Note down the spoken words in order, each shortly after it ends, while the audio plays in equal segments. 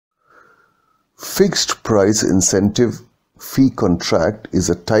Fixed price incentive fee contract is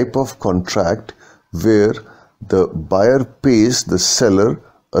a type of contract where the buyer pays the seller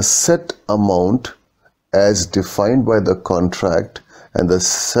a set amount as defined by the contract, and the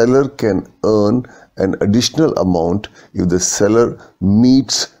seller can earn an additional amount if the seller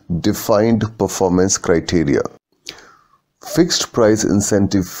meets defined performance criteria. Fixed price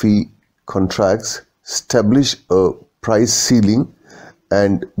incentive fee contracts establish a price ceiling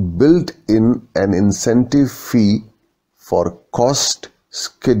and build in an incentive fee for cost,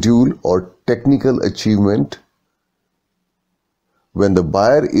 schedule, or technical achievement. When the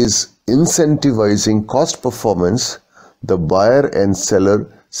buyer is incentivizing cost performance, the buyer and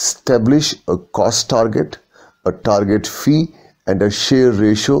seller establish a cost target, a target fee, and a share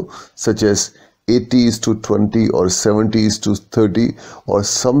ratio such as 80:20 or 70:30 or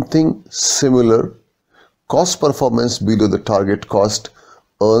something similar. Cost performance below the target cost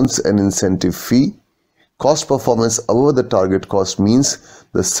earns an incentive fee. Cost performance above the target cost means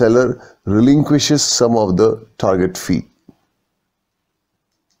the seller relinquishes some of the target fee.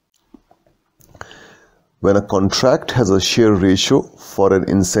 When a contract has a share ratio for an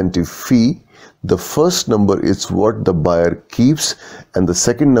incentive fee, the first number is what the buyer keeps and the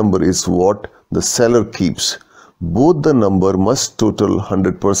second number is what the seller keeps. Both the number must total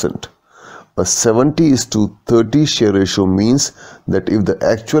 100%. A 70:30 share ratio means that if the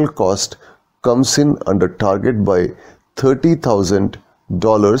actual cost comes in under target by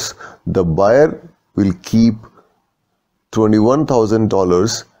 $30,000, the buyer will keep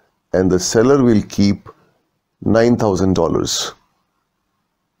 $21,000 and the seller will keep $9,000.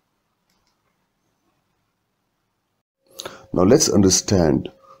 Now let's understand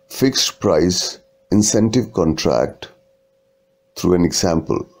fixed price incentive contract through an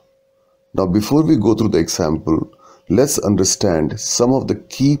example. Now before we go through the example, let's understand some of the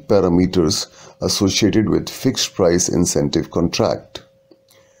key parameters associated with fixed price incentive contract.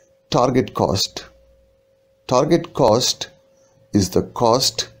 Target cost. Target cost is the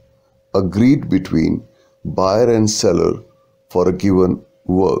cost agreed between buyer and seller for a given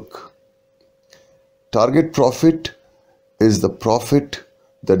work. Target profit is the profit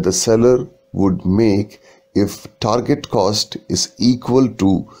that the seller would make if target cost is equal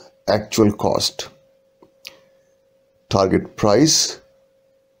to actual cost. Target price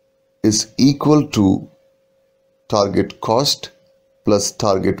is equal to target cost plus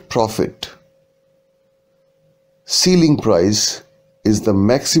target profit. Ceiling price is the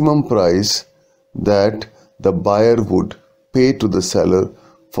maximum price that the buyer would pay to the seller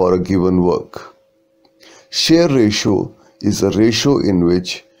for a given work. Share ratio is a ratio in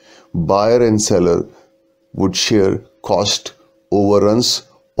which buyer and seller would share cost overruns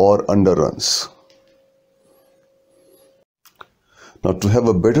or underruns. Now, to have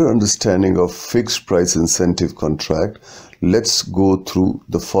a better understanding of fixed price incentive contract, let's go through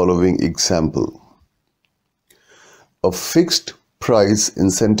the following example. A fixed price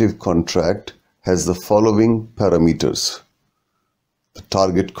incentive contract has the following parameters. The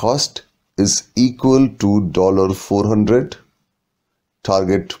target cost is equal to $400.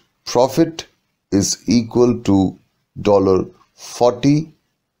 Target profit is equal to $40.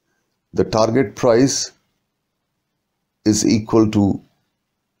 The target price is equal to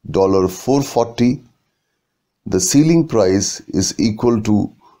 $440. The ceiling price is equal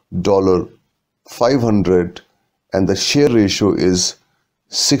to $500 and the share ratio is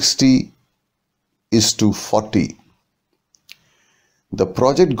 60:40. The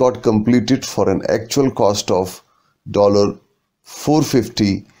project got completed for an actual cost of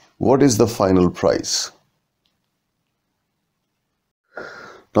 $450. What is the final price?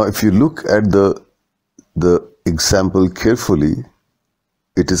 Now, if you look at the example carefully,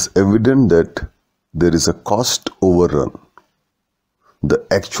 it is evident that there is a cost overrun. The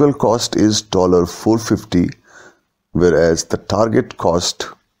actual cost is $450, whereas the target cost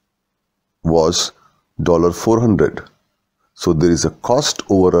was $400. So there is a cost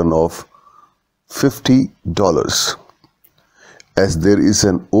overrun of $50. As there is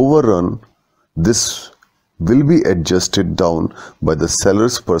an overrun, this will be adjusted down by the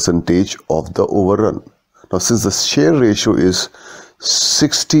seller's percentage of the overrun. Now, since the share ratio is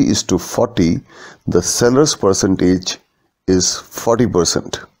 60:40, the seller's percentage is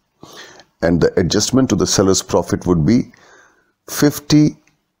 40%, and the adjustment to the seller's profit would be 50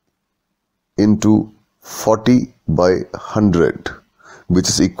 into 40 by 100, which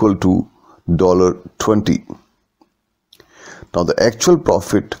is equal to $20. Now the actual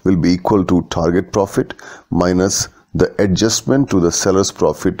profit will be equal to target profit minus the adjustment to the seller's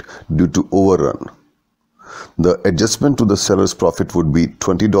profit due to overrun. the adjustment to the seller's profit would be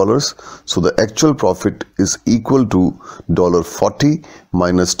 $20. So the actual profit is equal to $40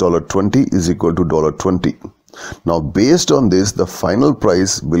 minus $20 is equal to $20. Now based on this, the final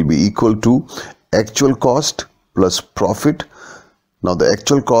price will be equal to actual cost plus profit. Now the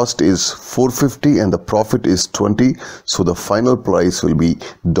actual cost is $450 and the profit is $20. So the final price will be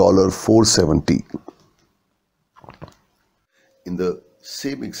 $470. In the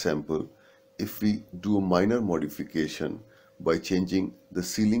same example, if we do a minor modification by changing the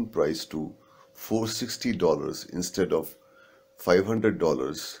ceiling price to $460 instead of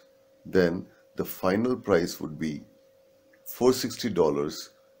 $500, then the final price would be $460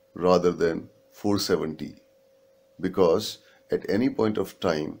 rather than $470, because at any point of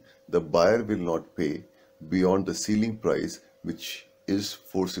time the buyer will not pay beyond the ceiling price, which is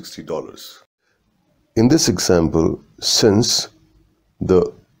 $460. In this example, since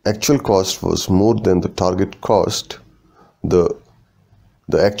the actual cost was more than the target cost, the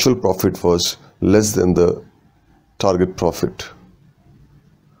actual profit was less than the target profit.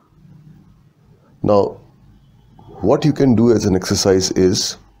 Now, what you can do as an exercise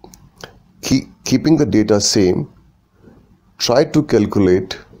is, keeping the data same, try to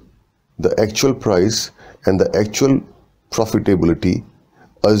calculate the actual price and the actual profitability,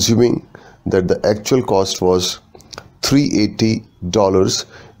 assuming that the actual cost was $380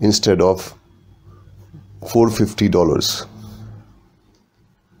 instead of $450.